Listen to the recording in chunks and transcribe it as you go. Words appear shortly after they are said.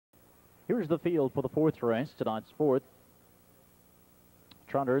Here's the field for the fourth race, tonight's fourth.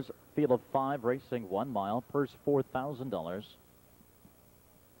 Trotters, field of 5, racing 1 mile, purse $4,000.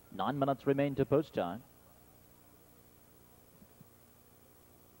 9 minutes remain to post time.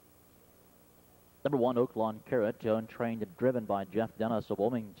 Number 1, Oaklawn Carrot, owned, trained, and driven by Jeff Dennis of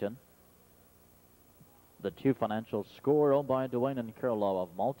Wilmington. The 2, Financial Score, owned by Dwayne and Carol Lowe of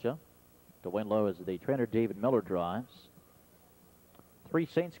Malta. Dwayne Lowe is the trainer. David Miller drives. 3,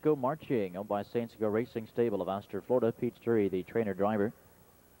 Saints Go Marching, owned by Saints Go Racing Stable of Astor, Florida. Pete Sturry, the trainer driver.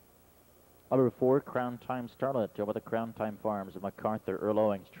 Number 4, Crown Time Starlet, over the Crown Time Farms of MacArthur. Earl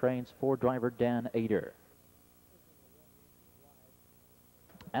Owings trains for driver Dan Ader.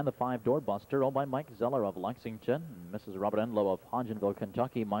 And the 5, Doorbuster, owned by Mike Zeller of Lexington. Mrs. Robert Enlow of Hodgenville,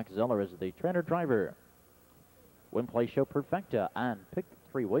 Kentucky. Mike Zeller is the trainer driver. Win Play Show Perfecta and Pick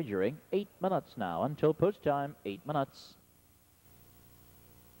 3 wagering. 8 minutes now until post time. 8 minutes.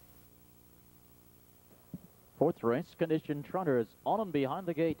 Fourth race, condition trotters on and behind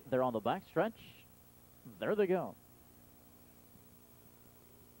the gate. They're on the back stretch. There they go.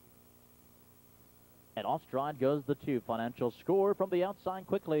 And off stride goes the 2, Financial Score, from the outside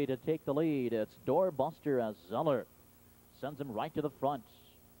quickly to take the lead. It's Doorbuster as Zeller sends him right to the front.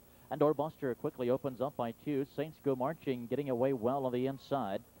 And Doorbuster quickly opens up by 2. Saints Go Marching, getting away well on the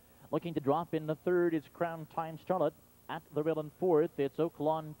inside. Looking to drop in the third is Crown Time Starlet. At the rail in fourth, it's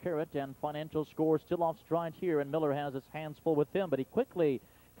Oaklawn Carrot, and Financial Score still off stride here, and Miller has his hands full with him, but he quickly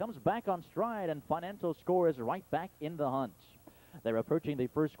comes back on stride, and Financial Score is right back in the hunt. They're approaching the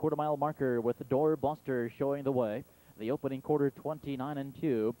first quarter-mile marker with the Doorbuster showing the way. The opening quarter,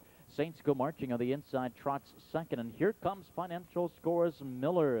 29-2. Saints Go Marching on the inside, trots second, and here comes Financial Score's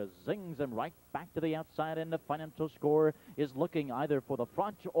Miller. Zings him right back to the outside, and the Financial Score is looking either for the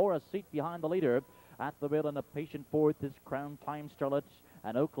front or a seat behind the leader. At the rail in a patient fourth is Crown Time Starlet,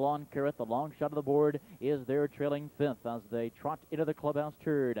 and Oaklawn Carrot, the long shot of the board, is there trailing fifth as they trot into the clubhouse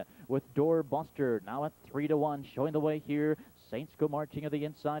turn with Doorbuster now at 3-1, showing the way here. Saints Go Marching on the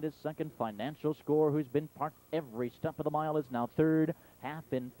inside is second. Financial Score, who's been parked every step of the mile, is now third. Half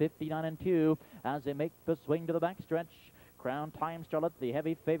in 59-2 as they make the swing to the backstretch. Crown Time Starlet, the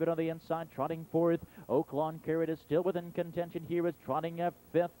heavy favorite on the inside, trotting fourth. Oaklawn Carrot is still within contention here, is trotting at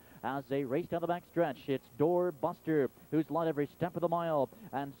fifth. As they race down the backstretch, it's Doorbuster, who's led every step of the mile,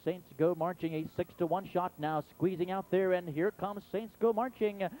 and Saints Go Marching, a 6-1 shot now, squeezing out there, and here comes Saints Go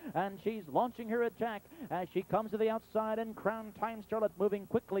Marching, and she's launching her attack as she comes to the outside, and Crown Time Starlet moving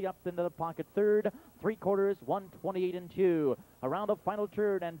quickly up into the pocket third. 3/4, 128-2. Around the final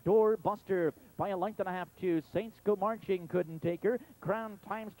turn, and Doorbuster by a length and a half to Saints Go Marching couldn't take her. Crown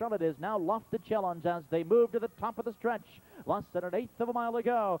Time Starlet is now lost the challenge as they move to the top of the stretch. Less than an eighth of a mile to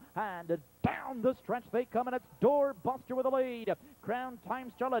go, and down the stretch they come, and it's Doorbuster with the lead. Crown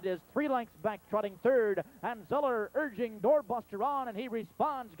Time Starlet is 3 lengths back, trotting third, and Zeller urging Doorbuster on, and he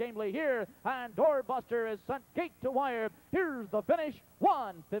responds gamely here, and Doorbuster is sent gate to wire. Here's the finish,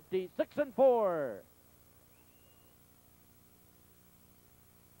 1:56-4.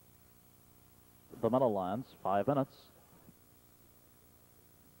 The Meadowlands, 5 minutes.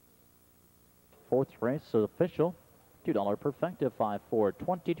 Fourth race official. $2 Perfecta, 5-4,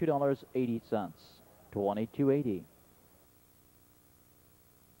 $22.80, $22.80.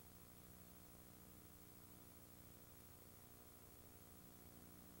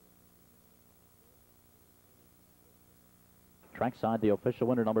 Trackside, the official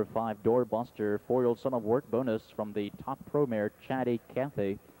winner, number 5, Doorbuster, 4-year-old son of work bonus from the top pro mare, Chatty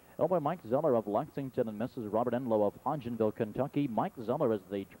Cathy. Owned by Mike Zeller of Lexington and Mrs. Robert Enlow of Hodgenville, Kentucky. Mike Zeller is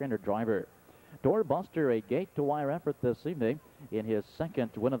the trainer driver. Doorbuster, a gate-to-wire effort this evening in his second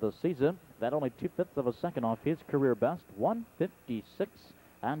win of the season. That only 2/5 of a second off his career best, 1:56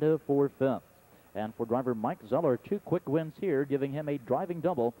 and a 4/5. And for driver Mike Zeller, 2 quick wins here, giving him a driving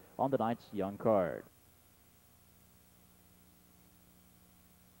double on the night's young card.